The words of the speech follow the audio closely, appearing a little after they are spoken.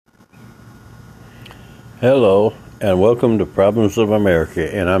Hello, and welcome to Problems of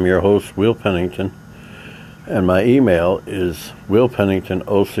America, and I'm your host, Will Pennington, and my email is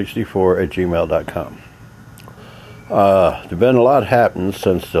willpennington064@gmail.com. There's been a lot happened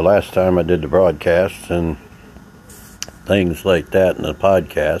since the last time I did the broadcast and things like that in the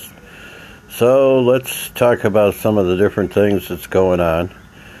podcast, so let's talk about some of the different things that's going on.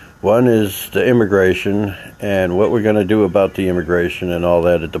 One is the immigration and what we're going to do about the immigration and all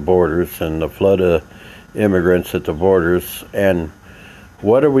that at the borders and the flood of immigrants at the borders, and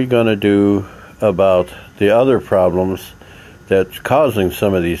what are we going to do about the other problems that's causing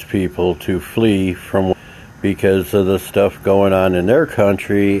some of these people to flee from because of the stuff going on in their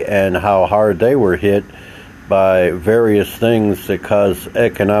country and how hard they were hit by various things that cause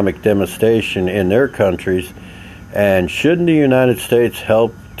economic devastation in their countries. And shouldn't the United States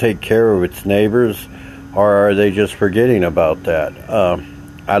help take care of its neighbors, or are they just forgetting about that?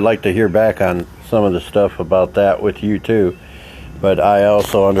 I'd like to hear back on some of the stuff about that with you too, but I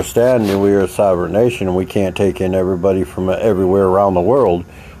also understand that we are a sovereign nation and we can't take in everybody from everywhere around the world,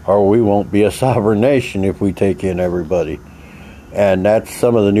 or we won't be a sovereign nation if we take in everybody. And that's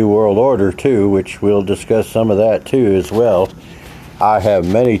some of the New World Order too, which we'll discuss some of that too as well. I have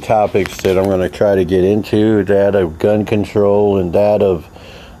many topics that I'm going to try to get into, that of gun control and that of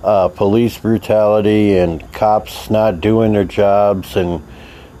police brutality and cops not doing their jobs and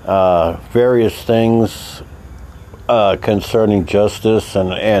various things concerning justice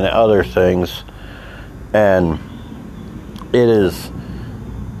and other things. And it is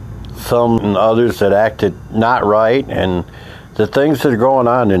some and others that acted not right, and the things that are going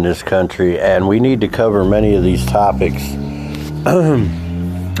on in this country, and we need to cover many of these topics.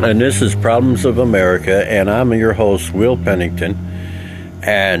 And this is Problems of America, and I'm your host, Will Pennington,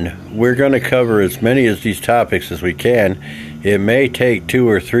 and we're going to cover as many of these topics as we can. It may take 2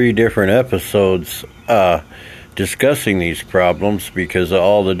 or 3 different episodes discussing these problems because of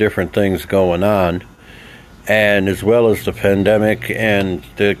all the different things going on, and as well as the pandemic and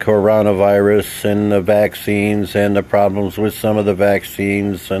the coronavirus and the vaccines and the problems with some of the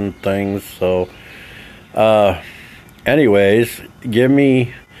vaccines and things. So anyways, give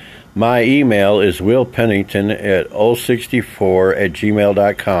me my email is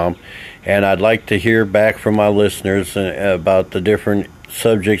willpennington064@gmail.com, and I'd like to hear back from my listeners about the different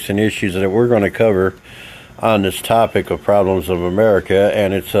subjects and issues that we're going to cover on this topic of Problems of America.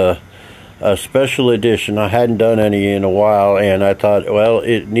 And it's a special edition. I hadn't done any in a while, and I thought, well,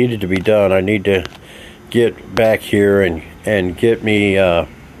 it needed to be done. I need to get back here and get me a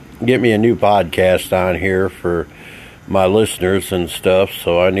new podcast on here for my listeners and stuff.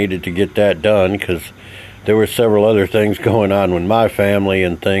 So I needed to get that done because there were several other things going on with my family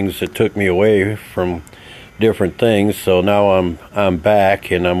and things that took me away from different things. So now I'm back,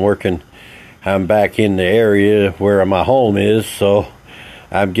 and I'm back in the area where my home is. So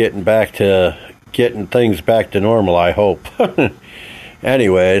I'm getting things back to normal, I hope.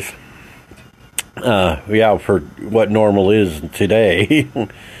 Anyways, for what normal is today.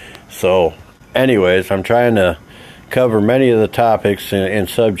 So anyways, I'm trying to cover many of the topics and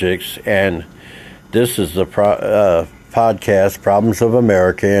subjects, and this is the podcast Problems of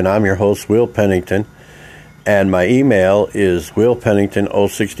America, and I'm your host, Will Pennington, and my email is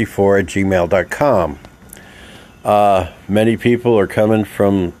willpennington064@gmail.com. Many people are coming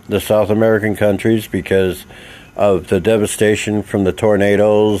from the South American countries because of the devastation from the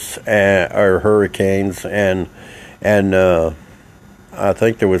tornadoes or hurricanes, and I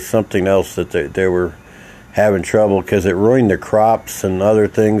think there was something else that they were having trouble because it ruined their crops and other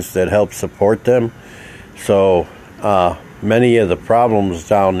things that help support them. So many of the problems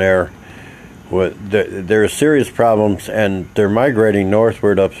down there, there are serious problems, and they're migrating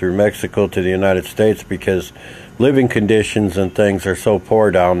northward up through Mexico to the United States because living conditions and things are so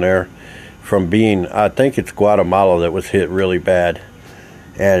poor down there from being, I think it's Guatemala that was hit really bad.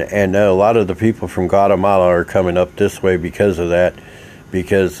 And a lot of the people from Guatemala are coming up this way because of that,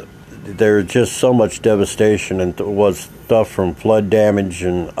 because there's just so much devastation and was stuff from flood damage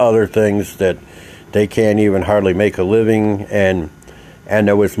and other things that they can't even hardly make a living, and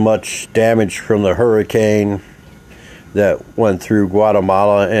there was much damage from the hurricane that went through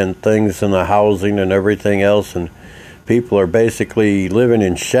Guatemala and things in the housing and everything else, and people are basically living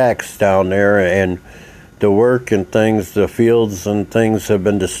in shacks down there, and the work and things, the fields and things have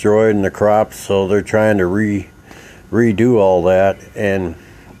been destroyed and the crops, so they're trying to redo all that, and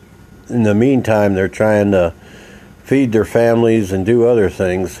in the meantime they're trying to feed their families and do other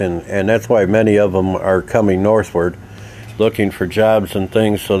things, and that's why many of them are coming northward looking for jobs and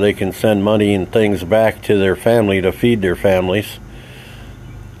things so they can send money and things back to their family to feed their families.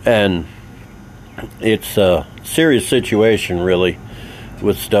 And it's a serious situation, really,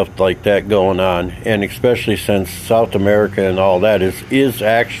 with stuff like that going on, and especially since South America and all that is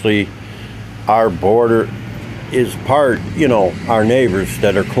actually our border, is part, our neighbors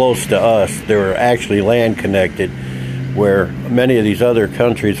that are close to us. They're actually land connected, where many of these other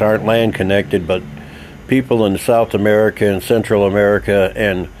countries aren't land connected, but people in South America and Central America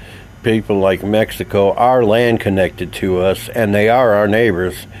and people like Mexico are land connected to us, and they are our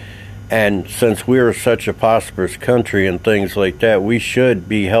neighbors. And since we're such a prosperous country and things like that, we should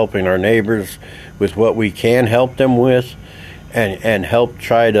be helping our neighbors with what we can help them with, and help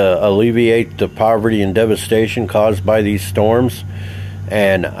try to alleviate the poverty and devastation caused by these storms.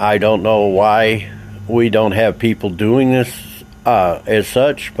 And I don't know why we don't have people doing this as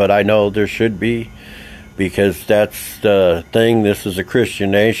such, but I know there should be, because that's the thing. This is a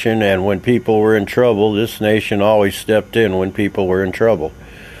Christian nation, and when people were in trouble, this nation always stepped in when people were in trouble.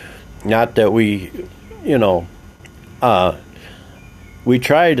 Not that we try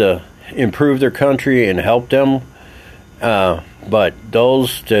to improve their country and help them, but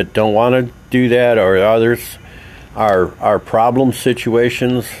those that don't want to do that, or others, are problem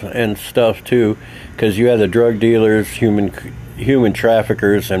situations and stuff too, because you have the drug dealers, human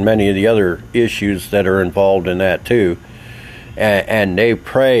traffickers, and many of the other issues that are involved in that too. And they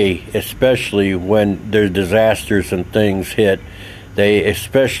pray, especially when there's disasters and things hit, they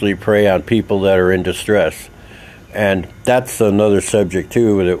especially prey on people that are in distress. And that's another subject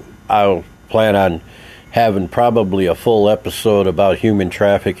too that I'll plan on having probably a full episode about human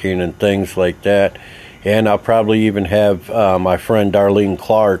trafficking and things like that. And I'll probably even have my friend Darlene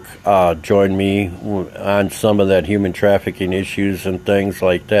Clark join me on some of that human trafficking issues and things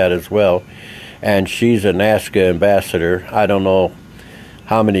like that as well. And she's a NAASCA ambassador. I don't know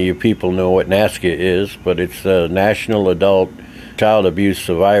how many of you people know what NAASCA is, but it's the National Adult Child Abuse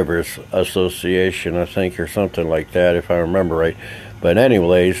Survivors Association, I think, or something like that, if I remember right. But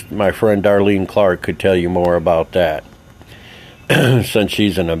anyways, my friend Darlene Clark could tell you more about that, since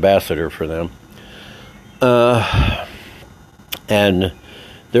she's an ambassador for them. And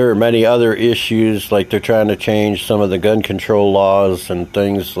there are many other issues, like they're trying to change some of the gun control laws and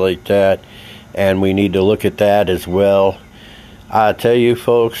things like that, and we need to look at that as well. I tell you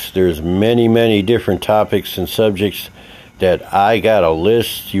folks, there's many different topics and subjects that I got a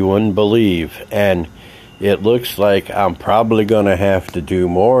list you wouldn't believe, and it looks like I'm probably going to have to do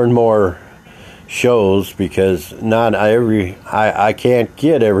more and more shows, because I can't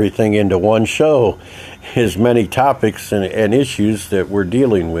get everything into one show, as many topics and issues that we're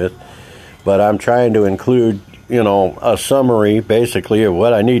dealing with. But I'm trying to include, a summary basically of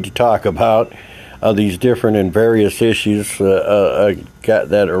what I need to talk about, of these different and various issues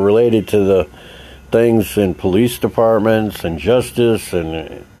that are related to the things in police departments and justice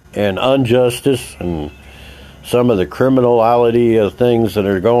and injustice, and some of the criminality of things that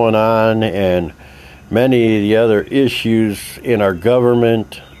are going on, and many of the other issues in our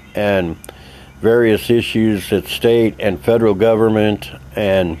government, and various issues at state and federal government,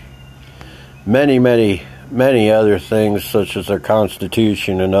 and many other things, such as our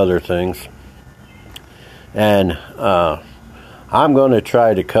Constitution and other things. And I'm going to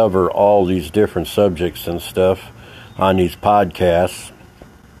try to cover all these different subjects and stuff on these podcasts.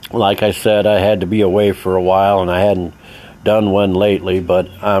 Like I said, I had to be away for a while, and I hadn't done one lately, but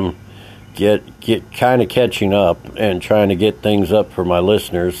I'm get kind of catching up and trying to get things up for my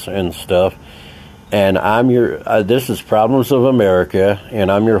listeners and stuff. And this is Problems of America,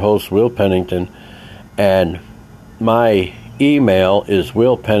 and I'm your host, Will Pennington, and my email is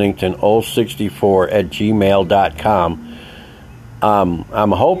willpennington064@gmail.com.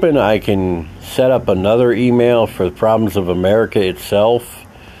 I'm hoping I can set up another email for the Problems of America itself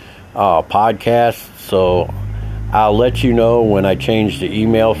podcast, so I'll let you know when I change the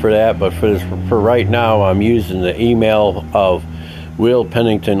email for that. But for right now, I'm using the email of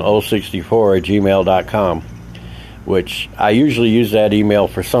willpennington064@gmail.com, which I usually use that email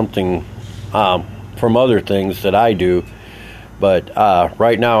for something from other things that I do. But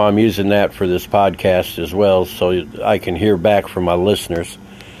right now I'm using that for this podcast as well, so I can hear back from my listeners.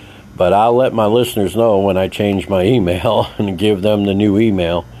 But I'll let my listeners know when I change my email and give them the new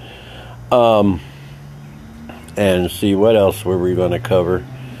email. And see, what else were we going to cover?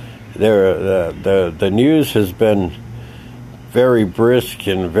 The news has been very brisk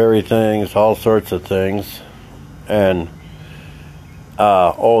and all sorts of things. And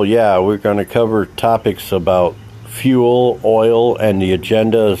we're going to cover topics about fuel, oil, and the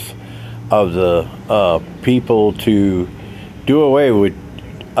agendas of the people to do away with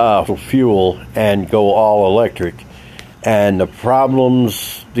fuel and go all electric. and the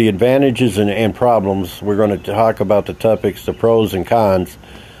problems, the advantages and problems. We're going to talk about the topics, the pros and cons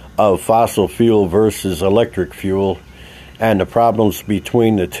of fossil fuel versus electric fuel, and the problems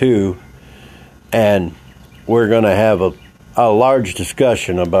between the two. And we're going to have a large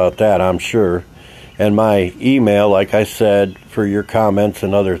discussion about that, I'm sure. And my email, like I said, for your comments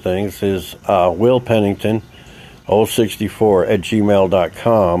and other things is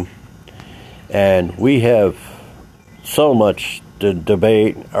willpennington064@gmail.com. And we have so much to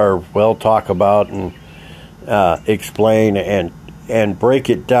debate or, talk about and explain and break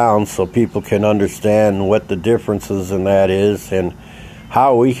it down so people can understand what the differences in that is and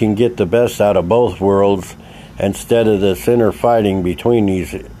how we can get the best out of both worlds instead of this inner fighting between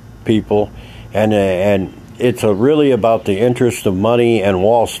these people. And it's really about the interest of money, and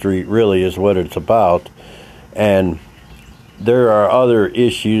Wall Street really is what it's about. And there are other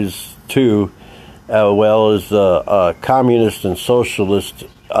issues too, well as the communist and socialist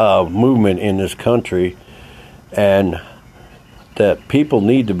movement in this country, and that people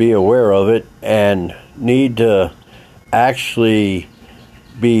need to be aware of it and need to actually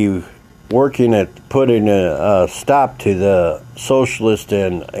be working at putting a stop to the socialist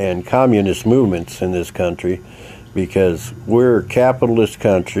and communist movements in this country, because we're a capitalist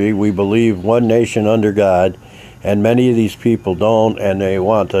country. We believe one nation under God, and many of these people don't, and they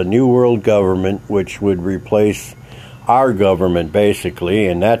want a new world government which would replace our government basically,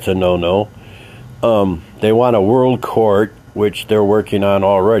 and that's a no-no. They want a world court, which they're working on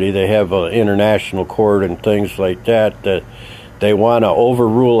already. They have an international court and things like that. That they want to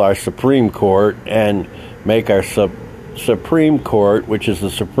overrule our Supreme Court and make our Supreme Court, which is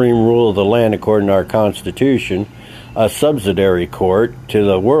the supreme rule of the land according to our Constitution, a subsidiary court to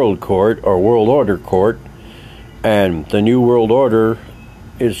the World Court or World Order Court. And the New World Order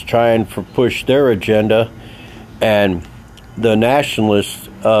is trying to push their agenda, and the nationalists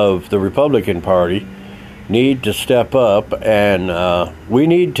of the Republican Party need to step up, and we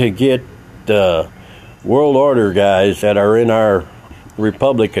need to get the World Order guys that are in our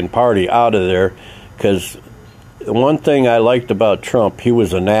Republican Party out of there, because one thing I liked about Trump, he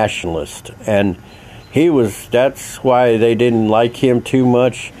was a nationalist, and that's why they didn't like him too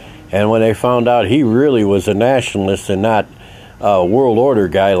much. And when they found out he really was a nationalist and not a world order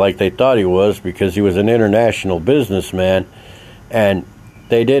guy like they thought he was, because he was an international businessman, and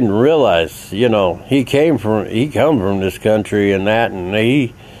they didn't realize, he come from this country and that, and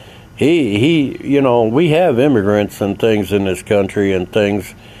he we have immigrants and things in this country and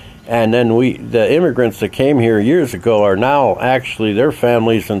things, and then the immigrants that came here years ago are now actually, their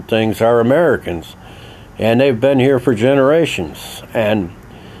families and things are Americans, and they've been here for generations, and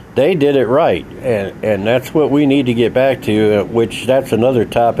they did it right, and that's what we need to get back to, which that's another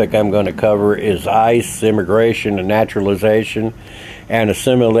topic I'm going to cover, is ICE, immigration and naturalization, and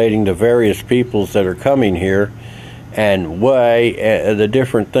assimilating the various peoples that are coming here, and why the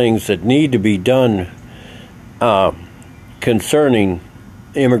different things that need to be done concerning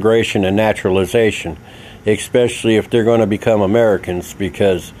immigration and naturalization, especially if they're going to become Americans,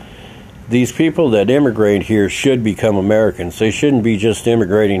 because these people that immigrate here should become Americans. They shouldn't be just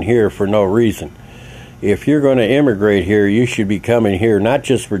immigrating here for no reason. If you're going to immigrate here, you should be coming here not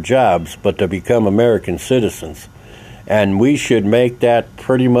just for jobs, but to become American citizens. And we should make that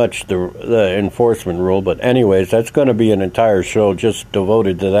pretty much the enforcement rule. But anyways, that's going to be an entire show just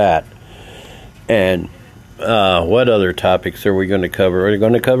devoted to that. And what other topics are we going to cover? We're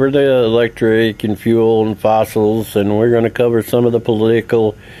going to cover the electric and fuel and fossils, and we're going to cover some of the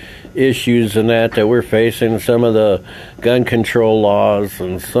political issues and that we're facing, some of the gun control laws,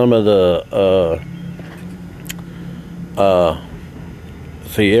 and some of the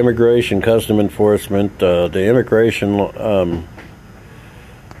immigration, custom enforcement, the immigration,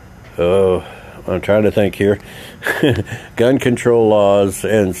 I'm trying to think here, gun control laws,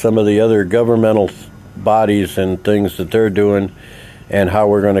 and some of the other governmental bodies and things that they're doing, and how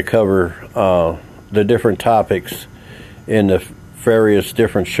we're going to cover the different topics in the various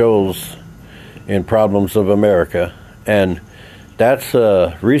different shows in Problems of America. And that's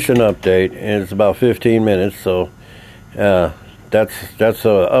a recent update, and it's about 15 minutes, so that's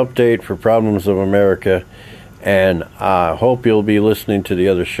a update for Problems of America, and I hope you'll be listening to the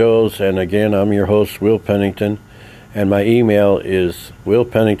other shows. And again, I'm your host, Will Pennington, and my email is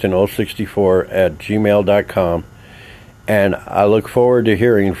willpennington064@gmail.com, and I look forward to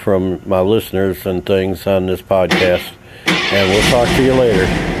hearing from my listeners and things on this podcast, and we'll talk to you later.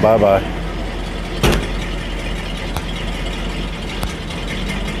 Bye-bye.